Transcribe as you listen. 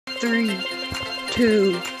3,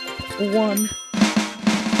 2, 1.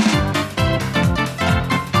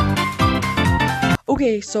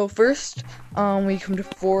 Okay, so first, we come to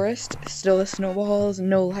forest. Still the snowballs,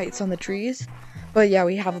 no lights on the trees. But yeah,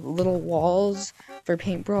 we have little walls for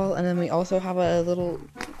paintball, and then we also have a little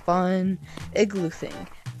fun igloo thing.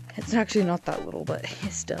 It's actually not that little, but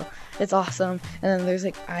still, it's awesome. And then there's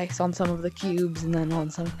like ice on some of the cubes, and then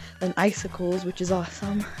on some icicles, which is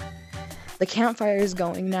awesome. The campfire is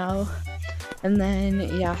going now, and then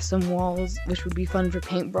yeah, some walls, which would be fun for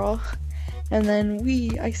paintball, and then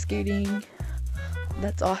ice skating.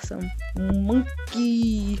 That's awesome.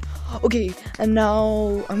 Monkey. Okay, and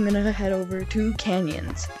now I'm gonna head over to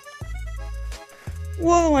canyons.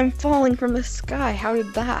 Whoa, I'm falling from the sky. How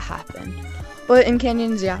did that happen? But in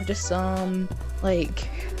canyons, yeah, just some, like,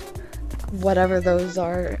 whatever those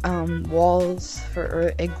are, walls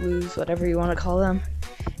or igloos, whatever you want to call them.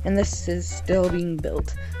 And this is still being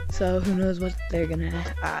built, so who knows what they're gonna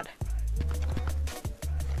add.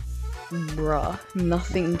 Bruh,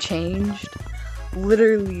 nothing changed.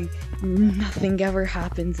 Literally, nothing ever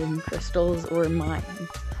happens in crystals or mines.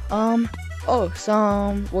 Well,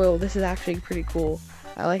 this is actually pretty cool.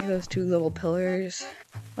 I like those two little pillars.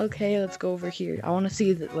 Okay, let's go over here. I want to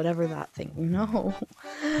see whatever that thing. No,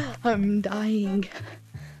 I'm dying.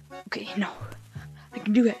 Okay, no, I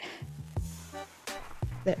can do it.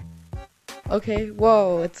 There. Okay,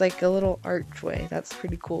 whoa, it's like a little archway. That's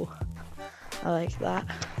pretty cool. I like that.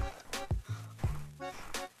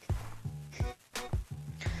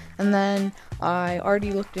 And then I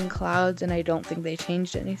already looked in clouds, and I don't think they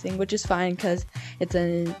changed anything, which is fine because it's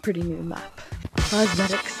a pretty new map.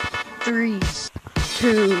 Cosmetics. 3,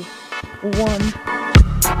 2, 1.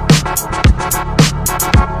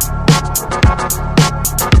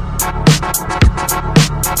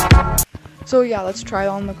 So yeah, let's try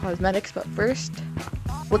on the cosmetics, but first,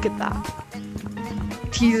 look at that.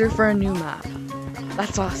 Teaser for a new map.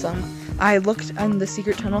 That's awesome. I looked and the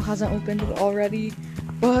secret tunnel hasn't opened already,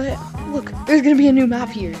 but look, there's gonna be a new map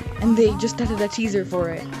here, and they just added a teaser for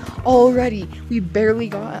it. Already, we barely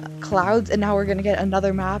got clouds, and now we're gonna get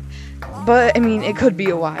another map. But I mean, it could be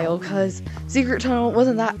a while, cause secret tunnel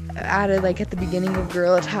wasn't that added like at the beginning of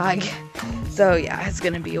Gorilla Tag. So yeah, it's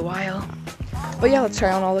gonna be a while. But yeah, let's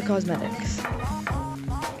try on all the cosmetics.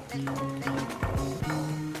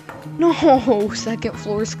 No, second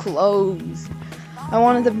floor's closed. I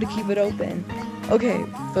wanted them to keep it open. Okay,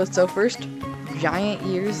 so first, giant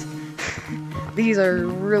ears. These are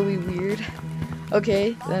really weird.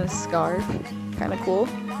 Okay, then a scarf. Kind of cool.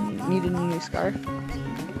 Needed a new scarf.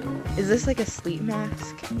 Is this like a sleep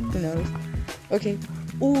mask? Who knows? Okay.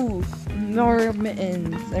 Ooh, more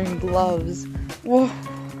mittens and gloves. Whoa.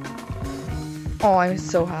 Oh, I'm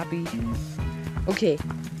so happy. Okay.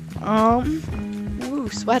 Woo,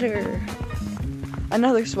 sweater.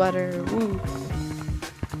 Another sweater. Woo.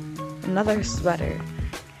 Another sweater.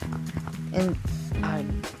 And a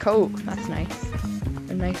coat. That's nice.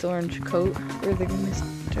 A nice orange coat for the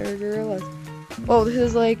Mr. Gorillas. Oh, this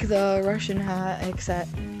is like the Russian hat,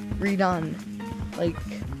 except redone. Like,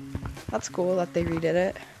 that's cool that they redid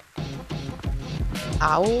it.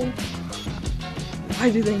 Owl? Why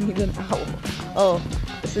do they need an owl? Oh,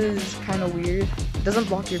 this is kind of weird. It doesn't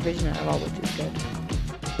block your vision at all, which is good.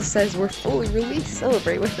 It says we're fully released.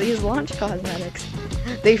 Celebrate with these launch cosmetics.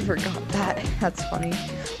 They forgot that. That's funny.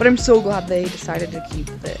 But I'm so glad they decided to keep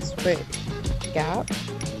this. Wait, gap?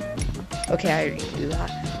 Okay, I already do that.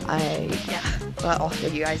 But I'll show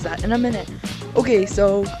you guys that in a minute. Okay,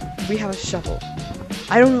 so we have a shovel.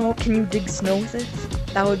 I don't know, can you dig snow with this?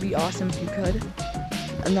 That would be awesome if you could.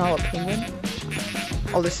 And now a penguin.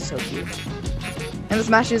 Oh, this is so cute. And this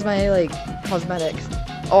matches my, like, cosmetics.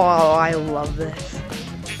 Oh, I love this.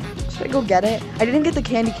 Should I go get it? I didn't get the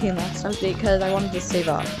candy cane last update because I wanted to save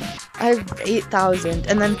up. I have 8,000,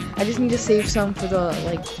 and then I just need to save some for the,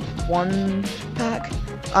 like, 1 pack.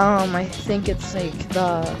 I think it's, like,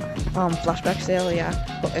 the, flashback sale, yeah.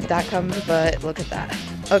 Well, if that comes, but look at that.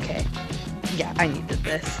 Okay. Yeah, I needed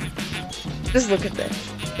this. Just look at this.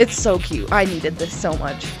 It's so cute. I needed this so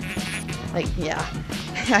much. Like, yeah.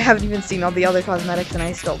 I haven't even seen all the other cosmetics, and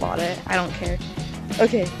I still bought it. I don't care.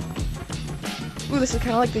 Okay. Ooh, this is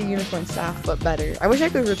kind of like the unicorn staff, but better. I wish I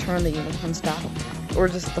could return the unicorn staff, or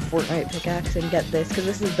just the Fortnite pickaxe and get this, because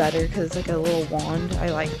this is better, because it's like a little wand.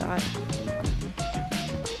 I like that.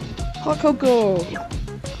 Hot cocoa!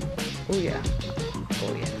 Oh yeah.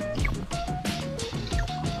 Oh yeah.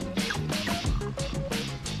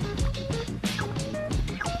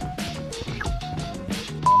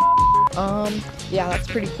 Yeah, that's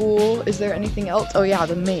pretty cool. Is there anything else? Oh yeah,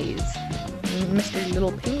 the maze. Mr.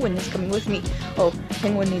 Little Penguin is coming with me. Oh,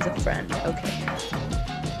 Penguin needs a friend. Okay.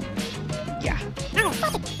 Yeah.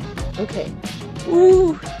 Okay.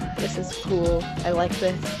 Ooh, this is cool. I like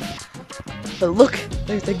this. But look,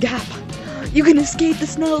 there's a gap. You can escape the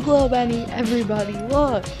snow globe, everybody.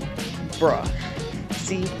 Look. Bruh.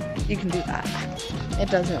 See, you can do that. It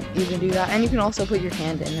doesn't. You can do that. And you can also put your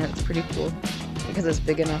hand in it. It's pretty cool. Because it's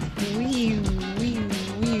big enough. Wee, wee,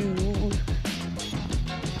 wee.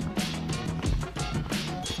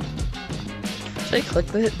 Should I click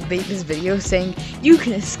this video saying, you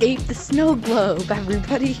can escape the snow globe,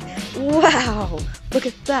 everybody? Wow! Look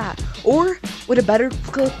at that. Or, with a better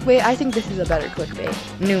clickbait, I think this is a better clickbait.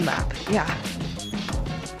 New map. Yeah.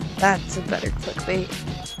 That's a better clickbait.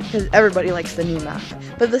 Because everybody likes the new map.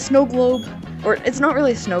 But the snow globe, or it's not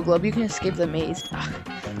really a snow globe, you can escape the maze.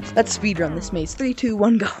 Let's speedrun this maze. 3, 2,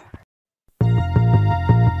 1, go.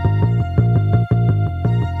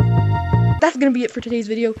 That's gonna be it for today's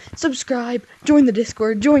video. Subscribe, join the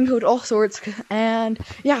Discord, join code AllSorts, and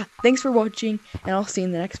yeah, thanks for watching, and I'll see you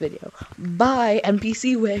in the next video. Bye,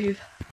 NPC Wave.